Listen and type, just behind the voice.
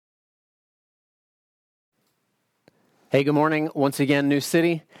Hey, good morning. Once again, New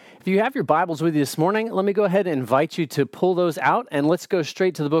City. If you have your Bibles with you this morning, let me go ahead and invite you to pull those out, and let's go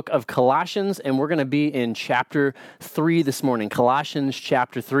straight to the book of Colossians, and we're going to be in chapter 3 this morning, Colossians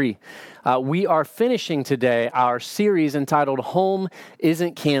chapter 3. We are finishing today our series entitled Home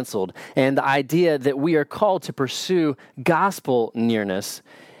Isn't Canceled, and the idea that we are called to pursue gospel nearness,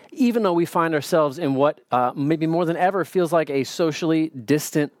 even though we find ourselves in what maybe more than ever feels like a socially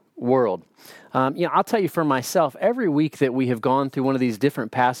distant world. I'll tell you for myself, every week that we have gone through one of these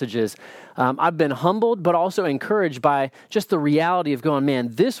different passages, I've been humbled, but also encouraged by just the reality of going, man,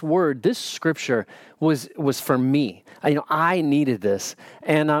 this word, this scripture was for me. I needed this.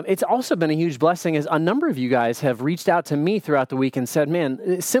 And it's also been a huge blessing as a number of you guys have reached out to me throughout the week and said,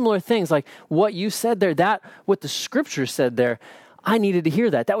 man, similar things like what you said there, what the scripture said there, I needed to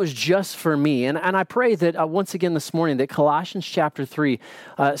hear that. That was just for me. And I pray that once again this morning that Colossians chapter 3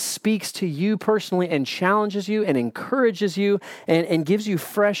 speaks to you personally and challenges you and encourages you and gives you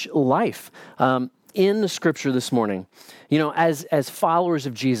fresh life in the scripture this morning. As followers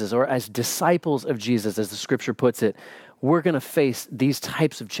of Jesus or as disciples of Jesus, as the scripture puts it, we're going to face these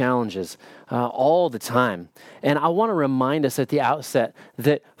types of challenges all the time. And I want to remind us at the outset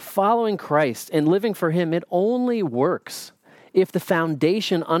that following Christ and living for Him, it only works if the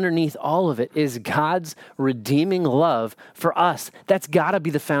foundation underneath all of it is God's redeeming love for us. That's got to be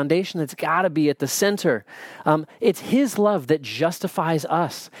the foundation. That's got to be at the center. It's His love that justifies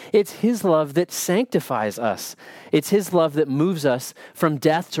us. It's His love that sanctifies us. It's His love that moves us from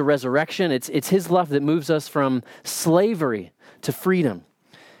death to resurrection. It's His love that moves us from slavery to freedom.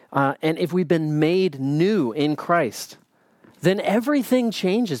 And if we've been made new in Christ, then everything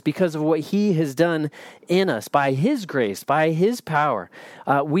changes because of what He has done in us. By His grace, by His power,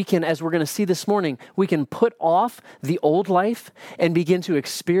 we can, as we're going to see this morning, we can put off the old life and begin to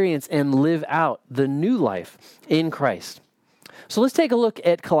experience and live out the new life in Christ. So let's take a look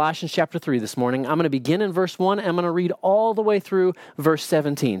at Colossians chapter 3 this morning. I'm going to begin in verse 1. I'm going to read all the way through verse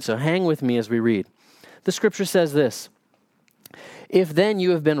 17. So hang with me as we read. The scripture says this: "If then you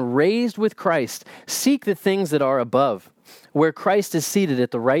have been raised with Christ, seek the things that are above, where Christ is seated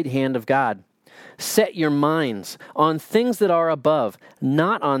at the right hand of God. Set your minds on things that are above,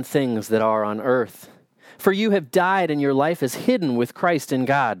 not on things that are on earth. For you have died, and your life is hidden with Christ in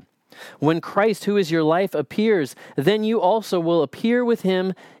God. When Christ, who is your life, appears, then you also will appear with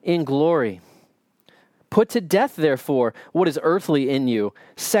Him in glory. Put to death, therefore, what is earthly in you: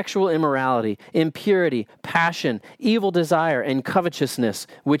 sexual immorality, impurity, passion, evil desire, and covetousness,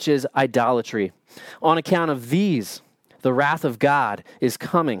 which is idolatry. On account of these, the wrath of God is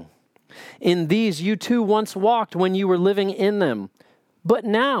coming. In these you too once walked when you were living in them. But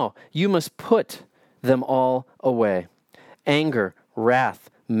now you must put them all away: anger,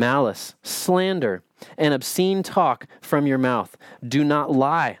 wrath, malice, slander, and obscene talk from your mouth. Do not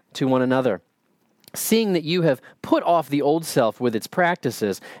lie to one another, seeing that you have put off the old self with its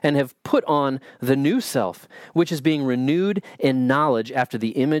practices and have put on the new self, which is being renewed in knowledge after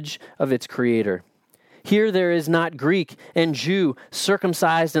the image of its creator. Here there is not Greek and Jew,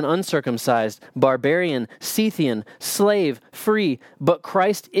 circumcised and uncircumcised, barbarian, Scythian, slave, free, but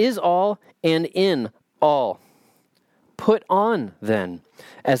Christ is all and in all. Put on, then,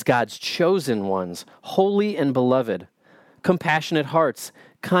 as God's chosen ones, holy and beloved, compassionate hearts,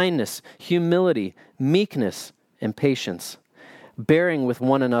 kindness, humility, meekness, and patience, bearing with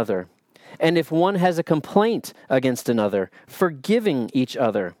one another. And if one has a complaint against another, forgiving each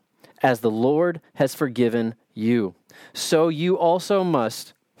other, as the Lord has forgiven you, so you also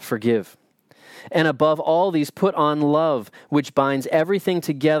must forgive. And above all these, put on love, which binds everything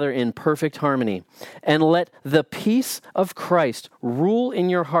together in perfect harmony. And let the peace of Christ rule in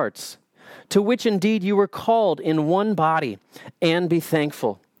your hearts, to which indeed you were called in one body, and be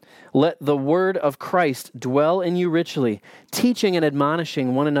thankful. Let the word of Christ dwell in you richly, teaching and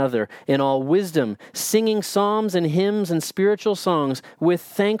admonishing one another in all wisdom, singing psalms and hymns and spiritual songs with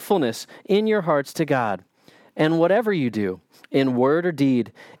thankfulness in your hearts to God. And whatever you do, in word or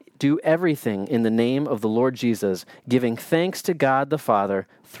deed, do everything in the name of the Lord Jesus, giving thanks to God the Father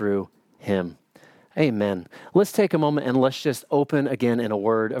through Him." Amen. Let's take a moment and let's just open again in a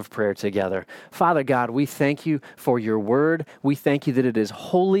word of prayer together. Father God, we thank you for your word. We thank you that it is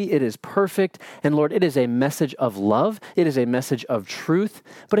holy, it is perfect, and Lord, it is a message of love. It is a message of truth,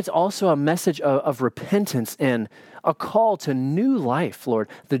 but it's also a message of repentance and a call to new life, Lord,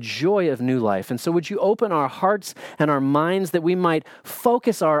 the joy of new life. And so would you open our hearts and our minds that we might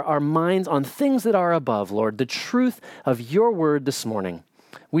focus our minds on things that are above, Lord, the truth of your word this morning.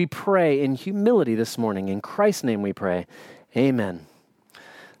 We pray in humility this morning. In Christ's name we pray. Amen.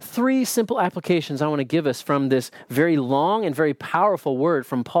 three simple applications I want to give us from this very long and very powerful word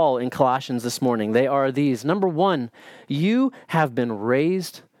from Paul in Colossians this morning. They are these. Number one, you have been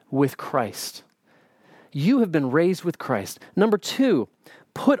raised with Christ. You have been raised with Christ. Number two,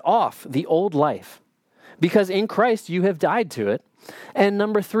 put off the old life, because in Christ you have died to it. And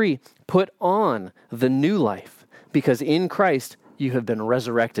number three, put on the new life, because in Christ you have been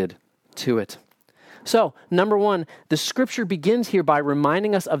resurrected to it. So, number one, the scripture begins here by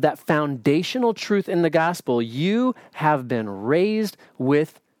reminding us of that foundational truth in the gospel. You have been raised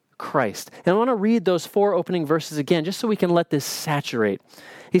with Christ. And I want to read those four opening verses again, just so we can let this saturate.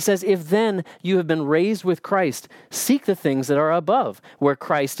 He says, if then you have been raised with Christ, seek the things that are above, where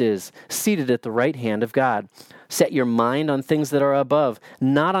Christ is, seated at the right hand of God. Set your mind on things that are above,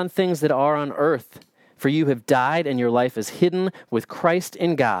 not on things that are on earth. For you have died, and your life is hidden with Christ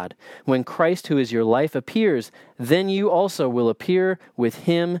in God. When Christ, who is your life, appears, then you also will appear with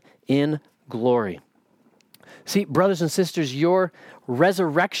him in glory. See, brothers and sisters, your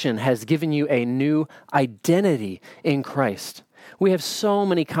resurrection has given you a new identity in Christ. We have so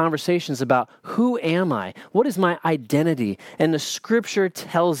many conversations about who am I? What is my identity? And the scripture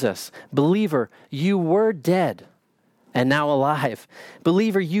tells us, believer, you were dead and now alive.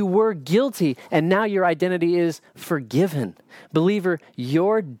 Believer, you were guilty, and now your identity is forgiven. Believer,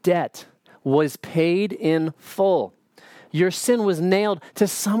 your debt was paid in full. Your sin was nailed to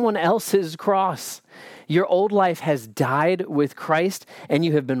someone else's cross. Your old life has died with Christ, and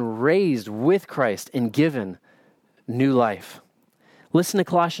you have been raised with Christ and given new life. Listen to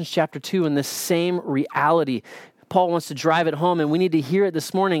Colossians chapter 2 in this same reality. Paul wants to drive it home, and we need to hear it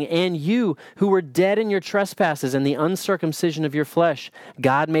this morning. And you, who were dead in your trespasses and the uncircumcision of your flesh,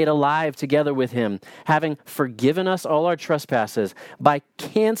 God made alive together with him, having forgiven us all our trespasses by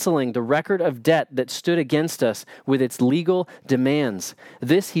canceling the record of debt that stood against us with its legal demands.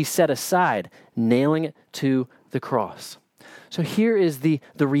 This he set aside, nailing it to the cross. So here is the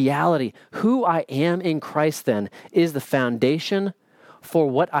reality. Who I am in Christ, then, is the foundation for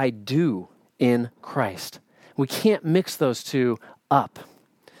what I do in Christ. We can't mix those two up.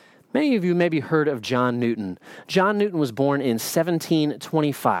 Many of you maybe heard of John Newton. John Newton was born in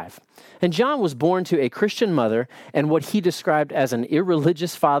 1725. And John was born to a Christian mother and what he described as an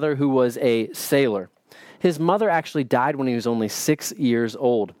irreligious father who was a sailor. His mother actually died when he was only 6 years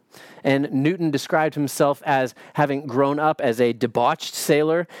old. And Newton described himself as having grown up as a debauched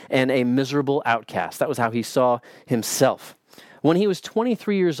sailor and a miserable outcast. That was how he saw himself. When he was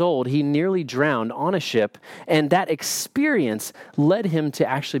 23 years old, he nearly drowned on a ship, and that experience led him to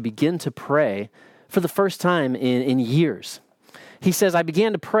actually begin to pray for the first time in years. He says, I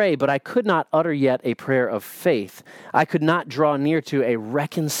began to pray, but I could not utter yet a prayer of faith. I could not draw near to a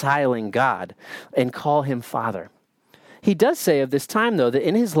reconciling God and call him Father. He does say of this time, though, that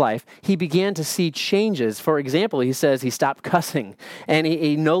in his life, he began to see changes. For example, he says he stopped cussing, and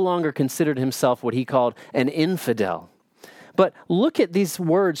he no longer considered himself what he called an infidel. But look at these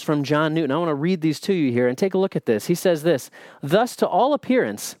words from John Newton. I want to read these to you here and take a look at this. He says this, thus to all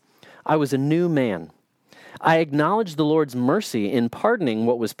appearance, I was a new man. I acknowledged the Lord's mercy in pardoning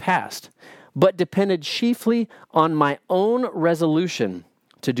what was past, but depended chiefly on my own resolution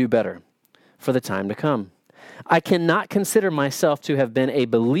to do better for the time to come. I cannot consider myself to have been a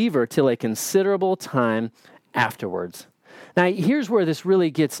believer till a considerable time afterwards. Now, here's where this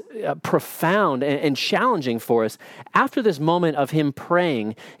really gets profound and challenging for us. After this moment of him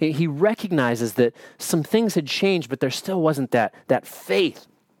praying, he recognizes that some things had changed, but there still wasn't that faith,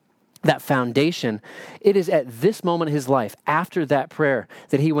 that foundation. It is at this moment in his life, after that prayer,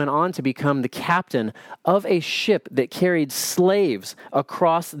 that he went on to become the captain of a ship that carried slaves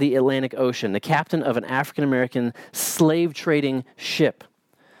across the Atlantic Ocean, the captain of an African-American slave trading ship.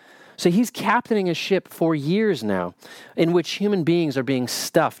 So he's captaining a ship for years now in which human beings are being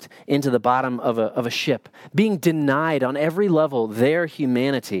stuffed into the bottom of a ship, being denied on every level their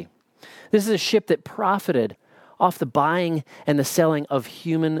humanity. This is a ship that profited off the buying and the selling of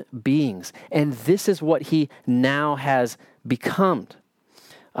human beings. And this is what he now has become.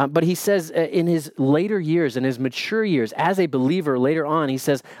 But he says in his later years, in his mature years, as a believer later on, he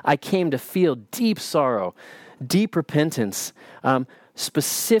says, I came to feel deep sorrow, deep repentance,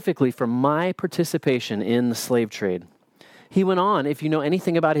 specifically for my participation in the slave trade. He went on, if you know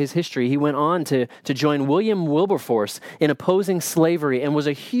anything about his history, he went on to join William Wilberforce in opposing slavery and was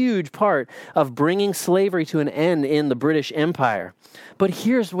a huge part of bringing slavery to an end in the British Empire. But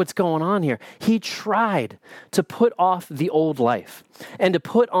here's what's going on here. He tried to put off the old life and to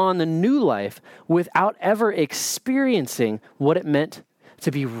put on the new life without ever experiencing what it meant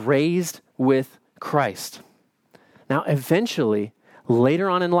to be raised with Christ. Now, eventually, Later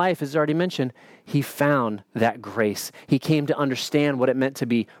on in life, as already mentioned, he found that grace. He came to understand what it meant to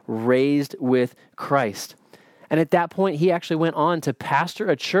be raised with Christ. And at that point, he actually went on to pastor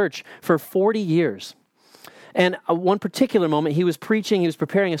a church for 40 years. And one particular moment, he was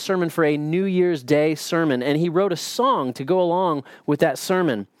preparing a sermon for a New Year's Day sermon, and he wrote a song to go along with that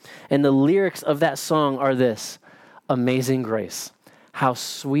sermon. And the lyrics of that song are this: "Amazing grace, how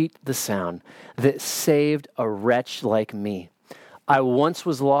sweet the sound that saved a wretch like me. I once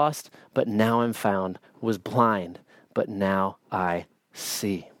was lost, but now I'm found, was blind, but now I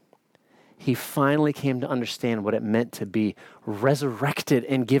see." He finally came to understand what it meant to be resurrected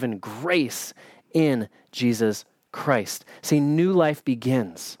and given grace in Jesus Christ. See, new life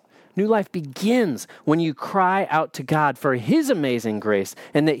begins. New life begins when you cry out to God for his amazing grace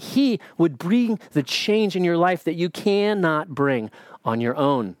and that he would bring the change in your life that you cannot bring on your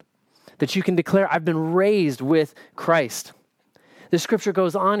own. That you can declare, "I've been raised with Christ." The scripture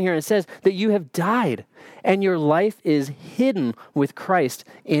goes on here and says that you have died and your life is hidden with Christ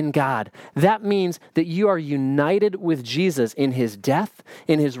in God. That means that you are united with Jesus in his death,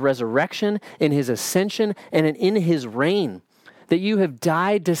 in his resurrection, in his ascension, and in his reign. That you have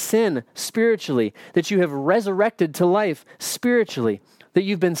died to sin spiritually, that you have resurrected to life spiritually, that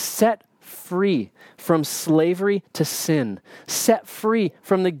you've been set free from slavery to sin, set free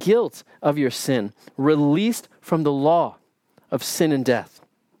from the guilt of your sin, released from the law of sin and death,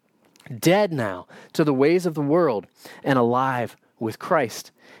 dead now to the ways of the world, and alive with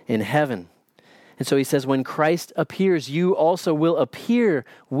Christ in heaven. And so he says, when Christ appears, you also will appear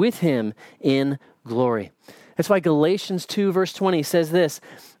with him in glory. That's why Galatians 2 verse 20 says this: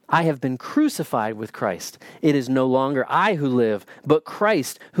 "I have been crucified with Christ. It is no longer I who live, but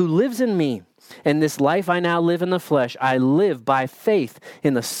Christ who lives in me. And this life I now live in the flesh, I live by faith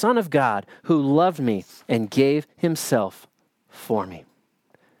in the Son of God who loved me and gave himself for me."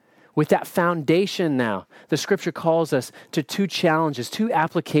 With that foundation now, the scripture calls us to two challenges, two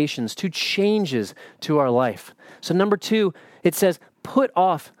applications, two changes to our life. So number 2, it says, put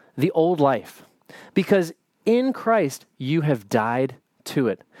off the old life, because in Christ you have died to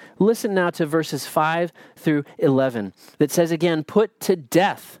it. Listen now to verses 5 through 11 that says again, "Put to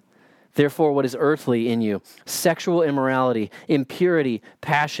death, therefore, what is earthly in you: sexual immorality, impurity,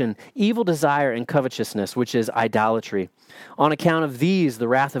 passion, evil desire, and covetousness, which is idolatry. On account of these, the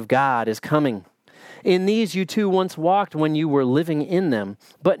wrath of God is coming. In these you too once walked when you were living in them,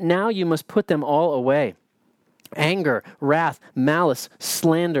 but now you must put them all away: anger, wrath, malice,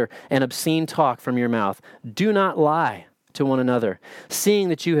 slander, and obscene talk from your mouth. Do not lie to one another, seeing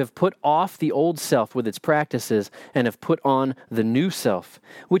that you have put off the old self with its practices and have put on the new self,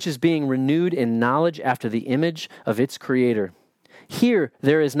 which is being renewed in knowledge after the image of its creator. Here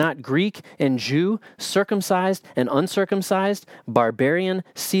there is not Greek and Jew, circumcised and uncircumcised, barbarian,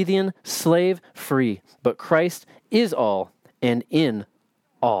 Scythian, slave, free, but Christ is all and in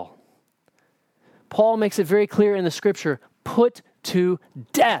all." Paul makes it very clear in the scripture, put to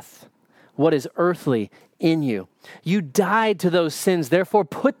death what is earthly in you. You died to those sins, therefore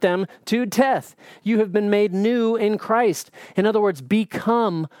put them to death. You have been made new in Christ. In other words,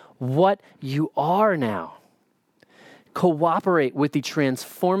 become what you are now. Cooperate with the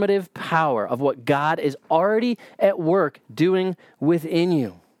transformative power of what God is already at work doing within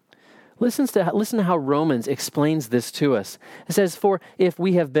you. Listen to how Romans explains this to us. It says, "For if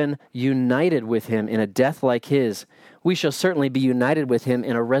we have been united with him in a death like his, we shall certainly be united with him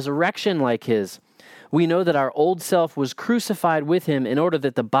in a resurrection like his. We know that our old self was crucified with him in order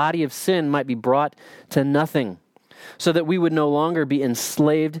that the body of sin might be brought to nothing, so that we would no longer be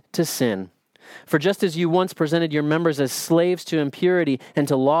enslaved to sin. For just as you once presented your members as slaves to impurity and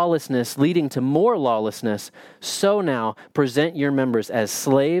to lawlessness, leading to more lawlessness, so now present your members as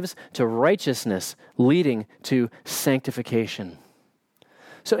slaves to righteousness, leading to sanctification."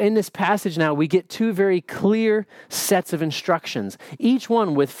 So in this passage now, we get two very clear sets of instructions, each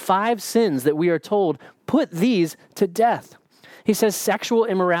one with 5 sins that we are told, put these to death. He says sexual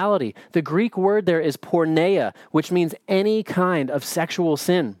immorality. The Greek word there is porneia, which means any kind of sexual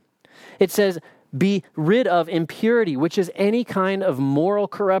sin. It says, be rid of impurity, which is any kind of moral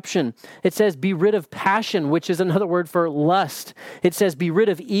corruption. It says, be rid of passion, which is another word for lust. It says, be rid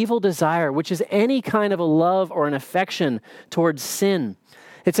of evil desire, which is any kind of a love or an affection towards sin.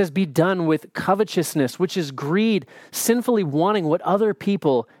 It says, be done with covetousness, which is greed, sinfully wanting what other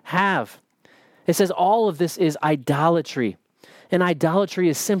people have. It says, all of this is idolatry. And idolatry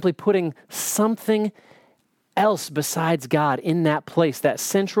is simply putting something else besides God in that place, that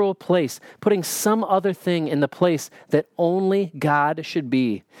central place, putting some other thing in the place that only God should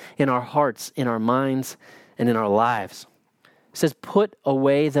be in our hearts, in our minds, and in our lives. says, put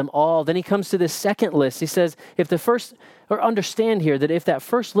away them all. Then he comes to this second list. He says, understand here that if that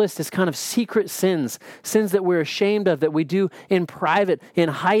first list is kind of secret sins, sins that we're ashamed of, that we do in private, in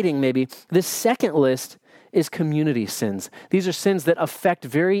hiding maybe, this second list is community sins. These are sins that affect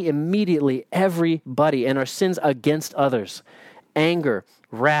very immediately everybody and are sins against others. Anger,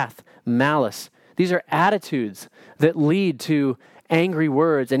 wrath, malice. These are attitudes that lead to angry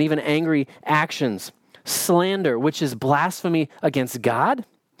words and even angry actions. Slander, which is blasphemy against God,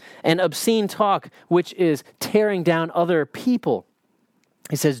 and obscene talk, which is tearing down other people.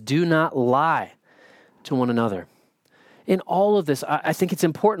 He says, do not lie to one another. In all of this, I think it's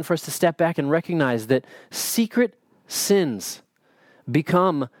important for us to step back and recognize that secret sins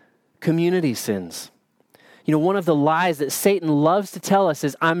become community sins. You know, one of the lies that Satan loves to tell us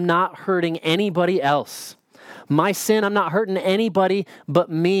is, I'm not hurting anybody else. My sin, I'm not hurting anybody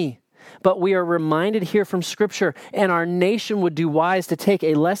but me. But we are reminded here from Scripture, and our nation would do wise to take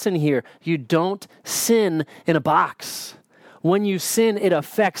a lesson here. You don't sin in a box. When you sin, it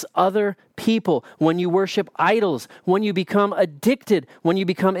affects other people. When you worship idols, when you become addicted, when you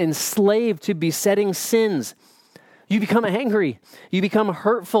become enslaved to besetting sins, you become angry, you become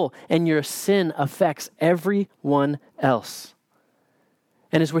hurtful, and your sin affects everyone else.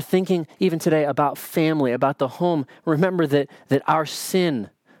 And as we're thinking even today about family, about the home, remember that our sin,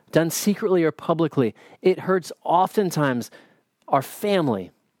 done secretly or publicly, it hurts oftentimes our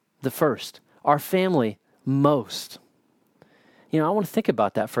family the first, our family most. You know, I want to think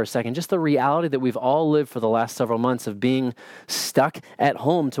about that for a second. Just the reality that we've all lived for the last several months of being stuck at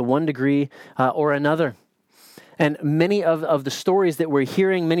home to one degree or another. And many of the stories that we're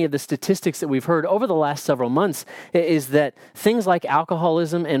hearing, many of the statistics that we've heard over the last several months is that things like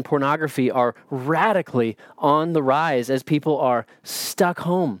alcoholism and pornography are radically on the rise as people are stuck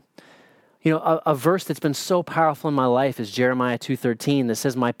home. You know, a verse that's been so powerful in my life is Jeremiah 2:13 that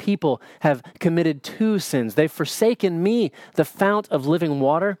says, my people have committed two sins. They've forsaken me, the fount of living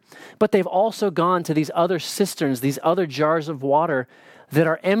water, but they've also gone to these other cisterns, these other jars of water that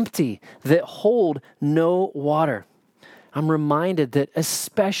are empty, that hold no water. I'm reminded that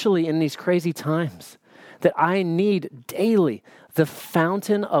especially in these crazy times, that I need daily the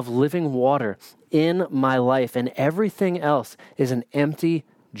fountain of living water in my life, and everything else is an empty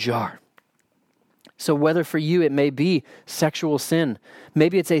jar. So whether for you it may be sexual sin,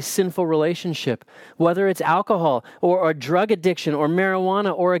 maybe it's a sinful relationship, whether it's alcohol or a drug addiction or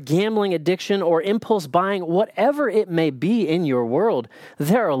marijuana or a gambling addiction or impulse buying, whatever it may be in your world,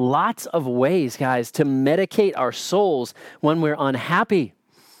 there are lots of ways, guys, to medicate our souls when we're unhappy.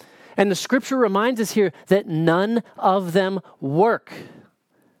 And the Scripture reminds us here that none of them work.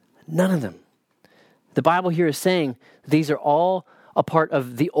 None of them. The Bible here is saying these are all a part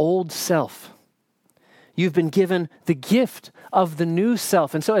of the old self. You've been given the gift of the new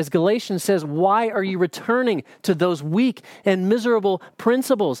self. And so as Galatians says, why are you returning to those weak and miserable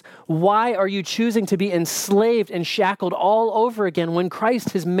principles? Why are you choosing to be enslaved and shackled all over again when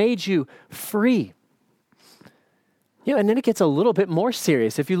Christ has made you free? You know, and then it gets a little bit more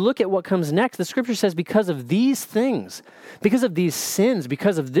serious. If you look at what comes next, the Scripture says because of these things, because of these sins,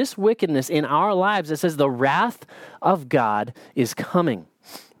 because of this wickedness in our lives, it says the wrath of God is coming.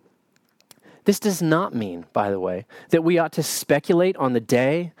 This does not mean, by the way, that we ought to speculate on the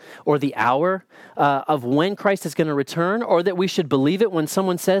day or the hour of when Christ is going to return, or that we should believe it when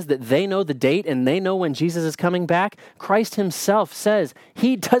someone says that they know the date and they know when Jesus is coming back. Christ himself says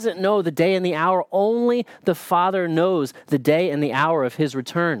he doesn't know the day and the hour. Only the Father knows the day and the hour of his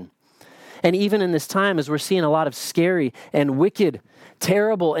return. And even in this time, as we're seeing a lot of scary and wicked,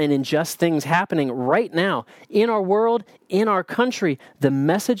 terrible and unjust things happening right now in our world, in our country, the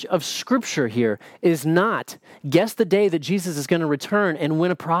message of Scripture here is not guess the day that Jesus is going to return and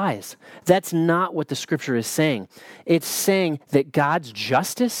win a prize. That's not what the Scripture is saying. It's saying that God's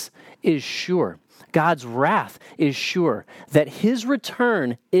justice is sure. God's wrath is sure. That his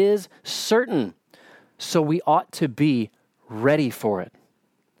return is certain. So we ought to be ready for it.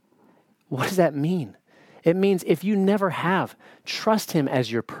 What does that mean? It means if you never have, trust him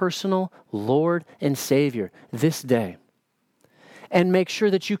as your personal Lord and Savior this day. And make sure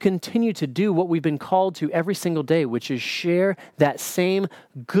that you continue to do what we've been called to every single day, which is share that same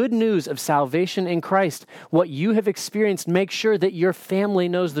good news of salvation in Christ. What you have experienced, make sure that your family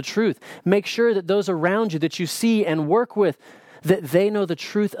knows the truth. Make sure that those around you that you see and work with, that they know the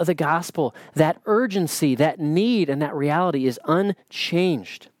truth of the gospel. That urgency, that need, and that reality is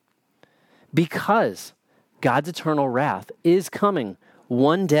unchanged. Because God's eternal wrath is coming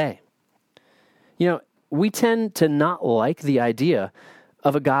one day. You know, we tend to not like the idea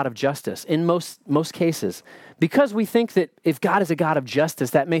of a God of justice in most cases, because we think that if God is a God of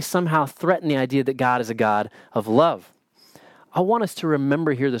justice, that may somehow threaten the idea that God is a God of love. I want us to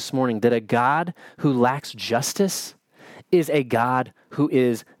remember here this morning that a God who lacks justice is a God who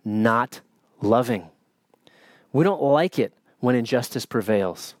is not loving. We don't like it when injustice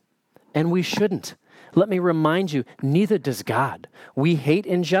prevails, and we shouldn't. Let me remind you, neither does God. We hate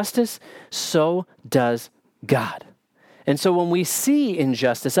injustice, so does God. And so when we see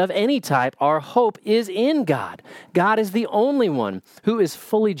injustice of any type, our hope is in God. God is the only one who is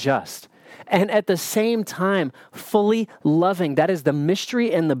fully just and at the same time fully loving. That is the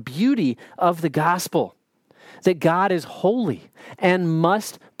mystery and the beauty of the gospel, that God is holy and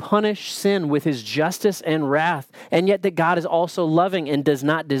must punish sin with his justice and wrath, and yet that God is also loving and does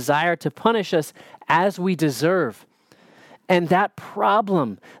not desire to punish us as we deserve. And that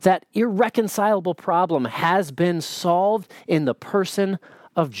problem, that irreconcilable problem, has been solved in the person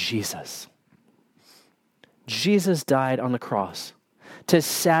of Jesus. Jesus died on the cross to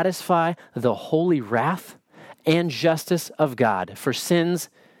satisfy the holy wrath and justice of God for sins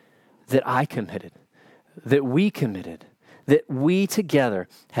that I committed, that we committed, that we together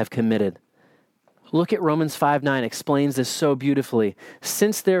have committed. Look at Romans 5:9, explains this so beautifully.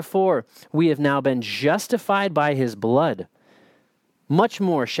 Since therefore we have now been justified by his blood, much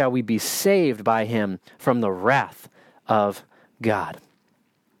more shall we be saved by him from the wrath of God.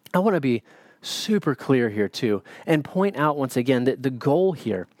 I want to be super clear here too, and point out once again that the goal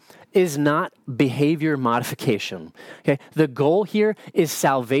here is not behavior modification. Okay? The goal here is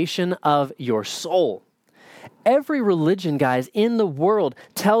salvation of your soul. Every religion, guys, in the world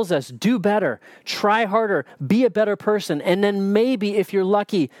tells us do better, try harder, be a better person, and then maybe, if you're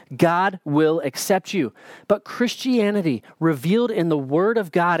lucky, God will accept you. But Christianity, revealed in the Word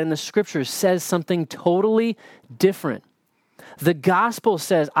of God in the Scriptures, says something totally different. The gospel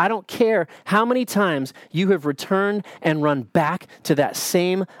says, I don't care how many times you have returned and run back to that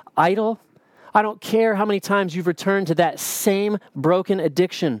same idol. I don't care how many times you've returned to that same broken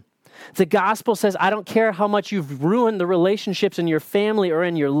addiction. The gospel says, I don't care how much you've ruined the relationships in your family or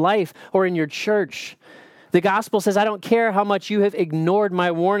in your life or in your church. The gospel says, I don't care how much you have ignored my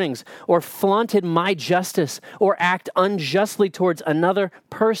warnings or flaunted my justice or act unjustly towards another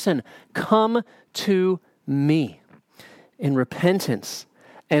person. Come to me in repentance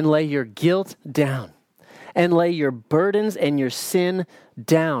and lay your guilt down and lay your burdens and your sin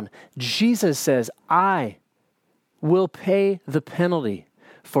down. Jesus says, I will pay the penalty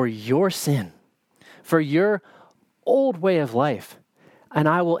for your sin, for your old way of life, and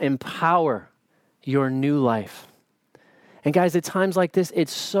I will empower your new life. And guys, at times like this,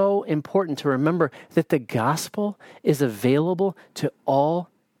 it's so important to remember that the gospel is available to all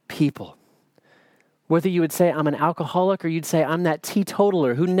people. Whether you would say I'm an alcoholic or you'd say I'm that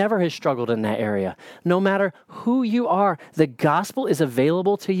teetotaler who never has struggled in that area. No matter who you are, the gospel is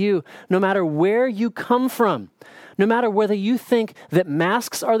available to you. No matter where you come from. No matter whether you think that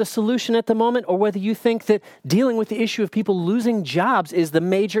masks are the solution at the moment or whether you think that dealing with the issue of people losing jobs is the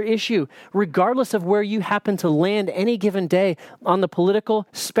major issue. Regardless of where you happen to land any given day on the political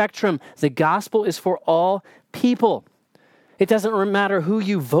spectrum, the gospel is for all people. It doesn't matter who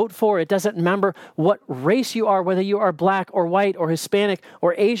you vote for. It doesn't matter what race you are, whether you are black or white or Hispanic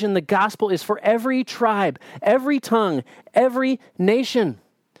or Asian. The gospel is for every tribe, every tongue, every nation.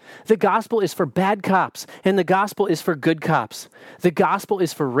 The gospel is for bad cops, and the gospel is for good cops. The gospel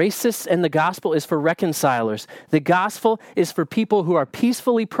is for racists, and the gospel is for reconcilers. The gospel is for people who are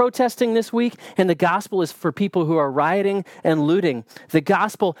peacefully protesting this week, and the gospel is for people who are rioting and looting. The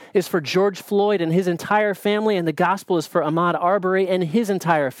gospel is for George Floyd and his entire family, and the gospel is for Ahmaud Arbery and his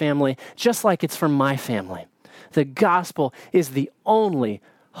entire family, just like it's for my family. The gospel is the only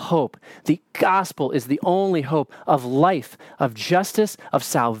hope. The gospel is the only hope of life, of justice, of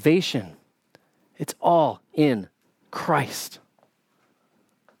salvation. It's all in Christ.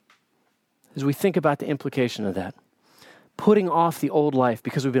 As we think about the implication of that, putting off the old life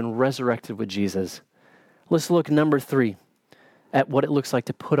because we've been resurrected with Jesus, let's look, number 3, at what it looks like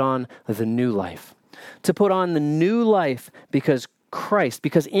to put on the new life. To put on the new life because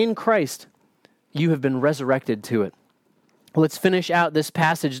in Christ, you have been resurrected to it. Let's finish out this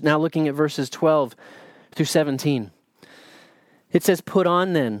passage now looking at verses 12 through 17. It says, put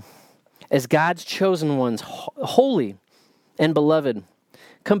on then, as God's chosen ones, holy and beloved,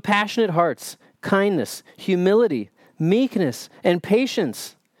 compassionate hearts, kindness, humility, meekness, and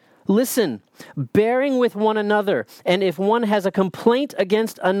patience. Listen, bearing with one another, and if one has a complaint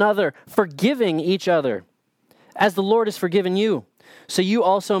against another, forgiving each other, as the Lord has forgiven you, so you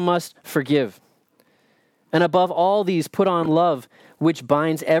also must forgive. And above all these, put on love, which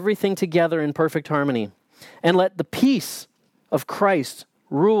binds everything together in perfect harmony. And let the peace of Christ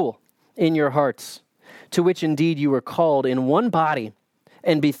rule in your hearts, to which indeed you were called in one body,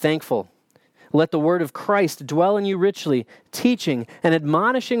 and be thankful. Let the word of Christ dwell in you richly, teaching and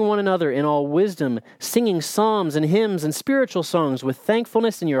admonishing one another in all wisdom, singing psalms and hymns and spiritual songs with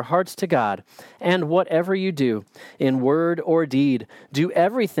thankfulness in your hearts to God. And whatever you do, in word or deed, do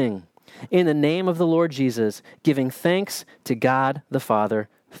everything in the name of the Lord Jesus, giving thanks to God the Father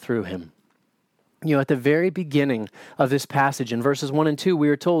through him. You know, at the very beginning of this passage, in verses 1 and 2, we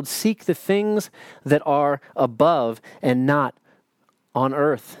are told, seek the things that are above and not on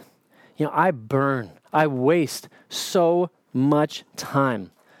earth. You know, I waste so much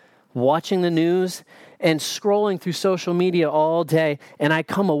time watching the news and scrolling through social media all day, and I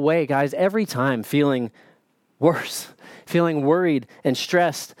come away, guys, every time feeling worse, feeling worried and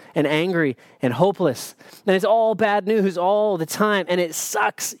stressed and angry and hopeless. And it's all bad news all the time, and it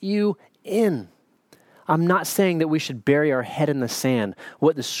sucks you in. I'm not saying that we should bury our head in the sand.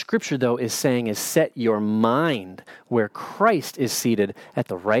 What the scripture, though, is saying is set your mind where Christ is seated at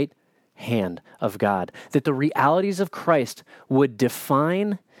the right hand of God. That the realities of Christ would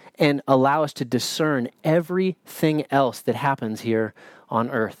define and allow us to discern everything else that happens here on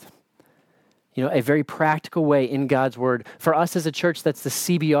earth. You know, a very practical way in God's word. For us as a church, that's the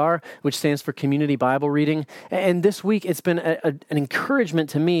CBR, which stands for Community Bible Reading. And this week, it's been an encouragement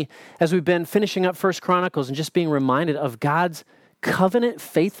to me as we've been finishing up 1 Chronicles and just being reminded of God's covenant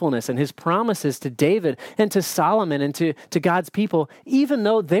faithfulness and his promises to David and to Solomon and to God's people, even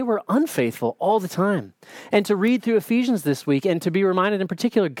though they were unfaithful all the time. And to read through Ephesians this week and to be reminded in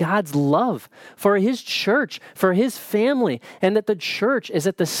particular God's love for his church, for his family, and that the church is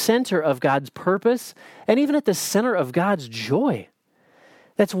at the center of God's purpose and even at the center of God's joy.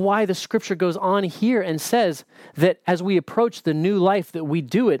 That's why the scripture goes on here and says that as we approach the new life, that we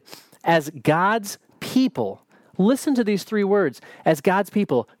do it as God's people. Listen to these three words, as God's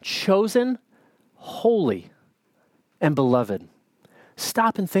people, chosen, holy, and beloved.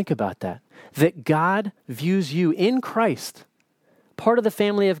 Stop and think about that. That God views you in Christ, part of the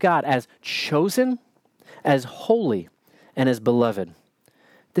family of God, as chosen, as holy, and as beloved.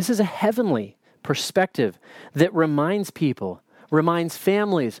 This is a heavenly perspective that reminds people, reminds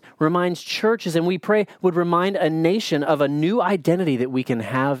families, reminds churches, and we pray would remind a nation of a new identity that we can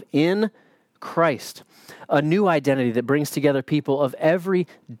have in Christ. A new identity that brings together people of every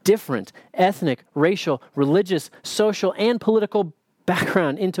different ethnic, racial, religious, social, and political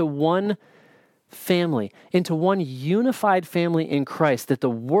background into one family, into one unified family in Christ that the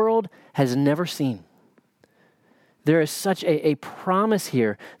world has never seen. There is such a promise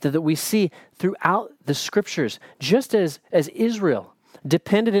here that we see throughout the scriptures, just as Israel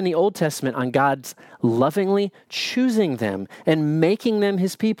depended in the Old Testament on God's lovingly choosing them and making them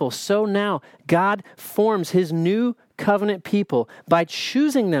his people. So now God forms his new covenant people by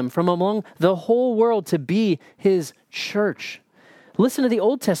choosing them from among the whole world to be his church. Listen to the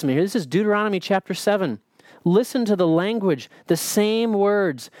Old Testament here. This is Deuteronomy chapter 7. Listen to the language, the same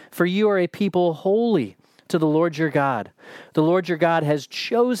words. For you are a people holy to the Lord your God. The Lord your God has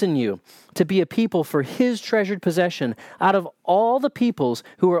chosen you to be a people for his treasured possession out of all the peoples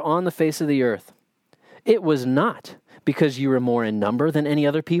who are on the face of the earth. It was not because you were more in number than any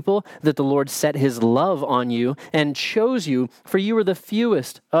other people that the Lord set his love on you and chose you, for you were the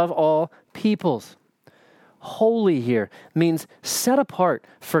fewest of all peoples. Holy here means set apart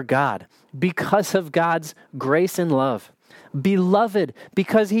for God because of God's grace and love. Beloved,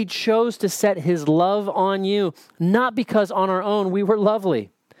 because he chose to set his love on you, not because on our own we were lovely.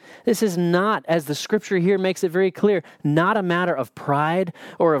 This is not, as the scripture here makes it very clear, not a matter of pride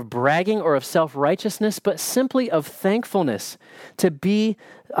or of bragging or of self-righteousness, but simply of thankfulness to be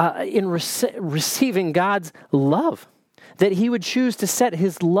in receiving God's love, that he would choose to set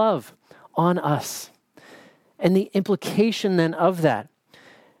his love on us. And the implication then of that,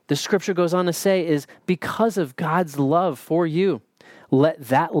 the scripture goes on to say, is because of God's love for you, let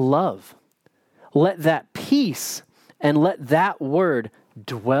that love, let that peace, and let that word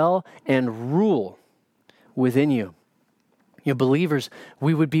dwell and rule within you. You know, believers,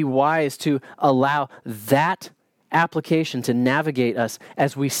 we would be wise to allow that application to navigate us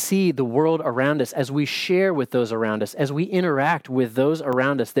as we see the world around us, as we share with those around us, as we interact with those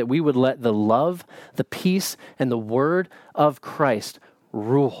around us, that we would let the love, the peace, and the word of Christ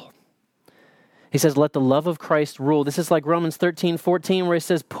rule. He says, let the love of Christ rule. This is like Romans 13:14, where he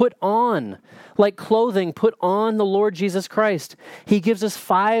says, put on, like clothing, put on the Lord Jesus Christ. He gives us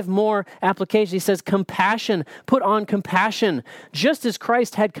 5 more applications. He says, compassion, put on compassion, just as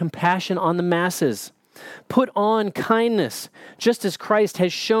Christ had compassion on the masses. Put on kindness, just as Christ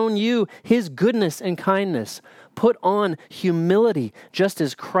has shown you his goodness and kindness. Put on humility, just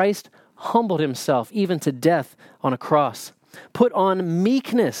as Christ humbled himself even to death on a cross. Put on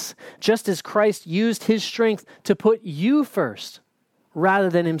meekness, just as Christ used his strength to put you first rather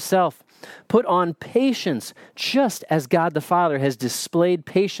than himself. Put on patience, just as God the Father has displayed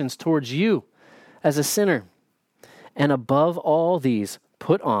patience towards you as a sinner. And above all these,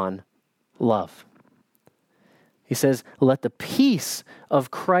 put on love. He says, let the peace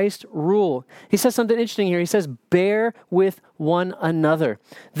of Christ rule. He says something interesting here. He says, bear with one another.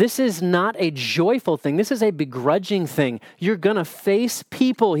 This is not a joyful thing. This is a begrudging thing. You're going to face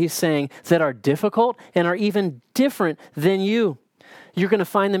people, he's saying, that are difficult and are even different than you. You're going to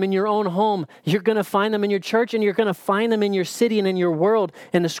find them in your own home. You're going to find them in your church, and you're going to find them in your city and in your world.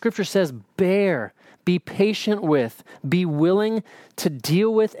 And the scripture says, bear, be patient with, be willing to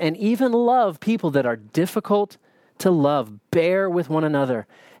deal with, and even love people that are difficult to love. Bear with one another.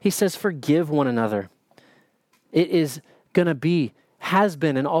 He says, forgive one another. It is going to be, has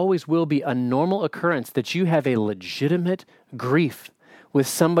been, and always will be a normal occurrence that you have a legitimate grief with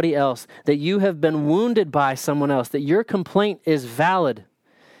somebody else, that you have been wounded by someone else, that your complaint is valid.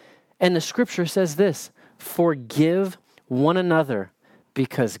 And the scripture says this, forgive one another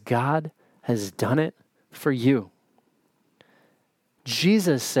because God has done it for you.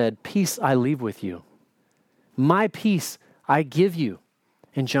 Jesus said, peace I leave with you. My peace I give you.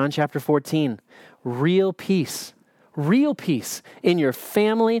 In John chapter 14, real peace in your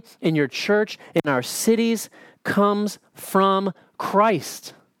family, in your church, in our cities comes from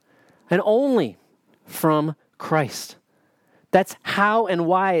Christ, and only from Christ. That's how and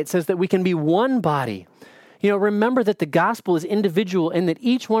why it says that we can be one body. Remember that the gospel is individual and that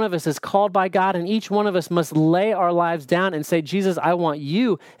each one of us is called by God, and each one of us must lay our lives down and say, Jesus, I want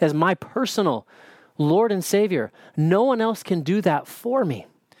you as my personal Lord and Savior. No one else can do that for me.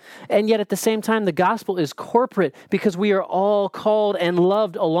 And yet at the same time, the gospel is corporate because we are all called and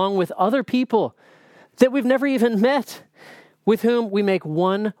loved along with other people that we've never even met, with whom we make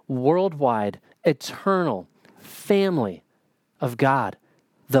one worldwide, eternal family of God,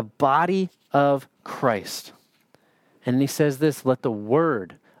 the body of Christ. And he says this, let the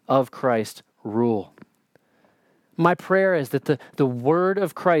word of Christ rule. My prayer is that the word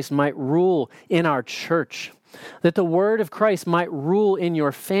of Christ might rule in our church, that the word of Christ might rule in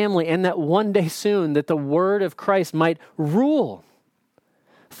your family, and that one day soon that the word of Christ might rule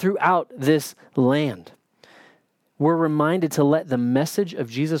throughout this land. We're reminded to let the message of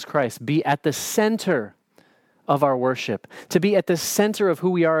Jesus Christ be at the center of our worship, to be at the center of who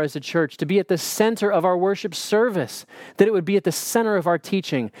we are as a church, to be at the center of our worship service, that it would be at the center of our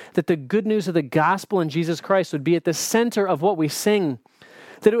teaching, that the good news of the gospel in Jesus Christ would be at the center of what we sing,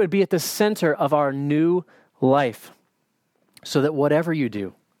 that it would be at the center of our new life, so that whatever you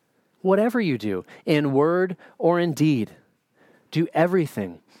do, in word or in deed, do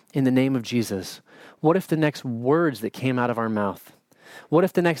everything in the name of Jesus. What if the next words that came out of our mouth, what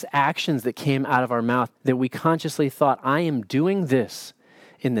if the next actions that came out of our mouth, that we consciously thought, I am doing this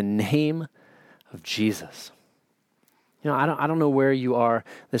in the name of Jesus? I don't know where you are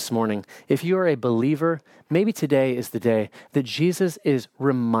this morning. If you are a believer, maybe today is the day that Jesus is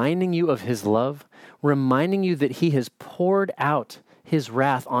reminding you of his love, reminding you that he has poured out his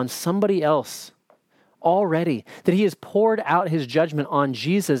wrath on somebody else already, that he has poured out his judgment on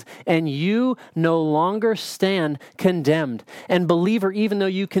Jesus, and you no longer stand condemned. And believer, even though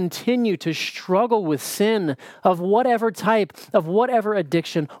you continue to struggle with sin of whatever type, of whatever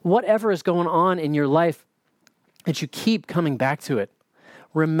addiction, whatever is going on in your life, that you keep coming back to it,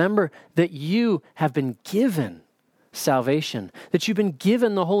 remember that you have been given salvation, that you've been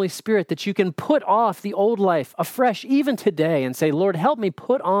given the Holy Spirit, that you can put off the old life afresh even today and say, Lord, help me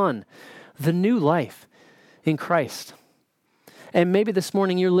put on the new life in Christ. And maybe this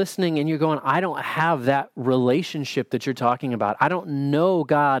morning you're listening and you're going, I don't have that relationship that you're talking about. I don't know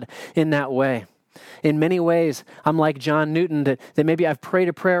God in that way. In many ways, I'm like John Newton, that maybe I've prayed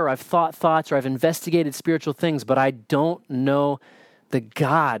a prayer, or I've thought thoughts, or I've investigated spiritual things, but I don't know the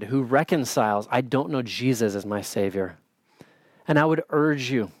God who reconciles. I don't know Jesus as my Savior. And I would urge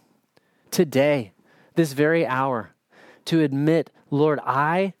you today, this very hour, to admit, Lord,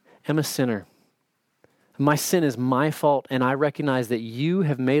 I am a sinner. My sin is my fault, and I recognize that you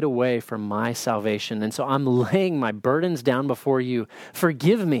have made a way for my salvation. And so I'm laying my burdens down before you.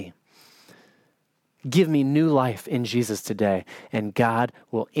 Forgive me. Give me new life in Jesus today. And God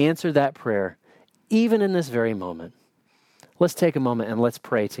will answer that prayer even in this very moment. Let's take a moment and let's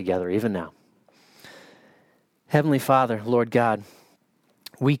pray together even now. Heavenly Father, Lord God,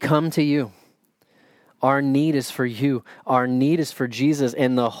 we come to you. Our need is for you. Our need is for Jesus.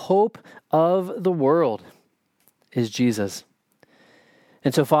 And the hope of the world is Jesus.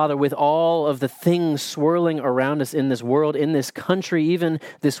 And so, Father, with all of the things swirling around us in this world, in this country, even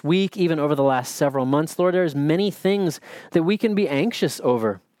this week, even over the last several months, Lord, there's many things that we can be anxious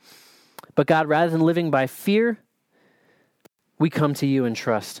over. But God, rather than living by fear, we come to you in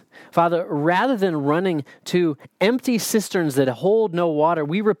trust. Father, rather than running to empty cisterns that hold no water,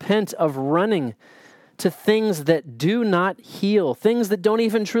 we repent of running to things that do not heal, things that don't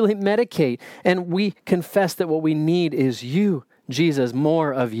even truly medicate. And we confess that what we need is you, Jesus,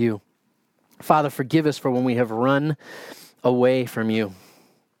 more of you. Father, forgive us for when we have run away from you.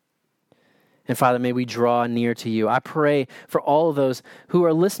 And Father, may we draw near to you. I pray for all of those who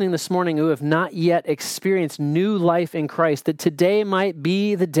are listening this morning who have not yet experienced new life in Christ, that today might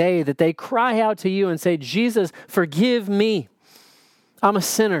be the day that they cry out to you and say, Jesus, forgive me. I'm a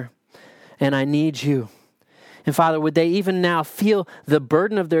sinner and I need you. And Father, would they even now feel the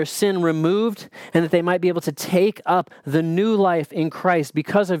burden of their sin removed, and that they might be able to take up the new life in Christ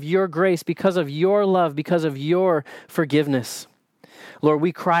because of your grace, because of your love, because of your forgiveness. Lord,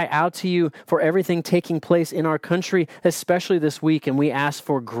 we cry out to you for everything taking place in our country, especially this week, and we ask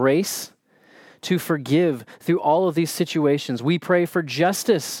for grace to forgive through all of these situations. We pray for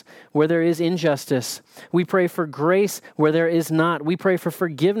justice where there is injustice. We pray for grace where there is not. We pray for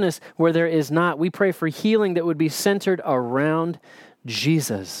forgiveness where there is not. We pray for healing that would be centered around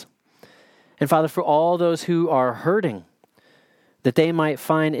Jesus. And Father, for all those who are hurting, that they might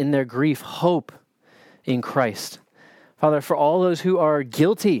find in their grief hope in Christ. Father, for all those who are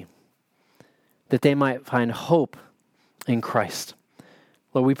guilty, that they might find hope in Christ.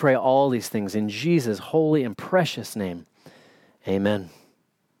 Lord, we pray all these things in Jesus' holy and precious name. Amen.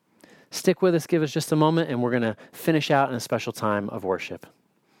 Stick with us, give us just a moment, and we're going to finish out in a special time of worship.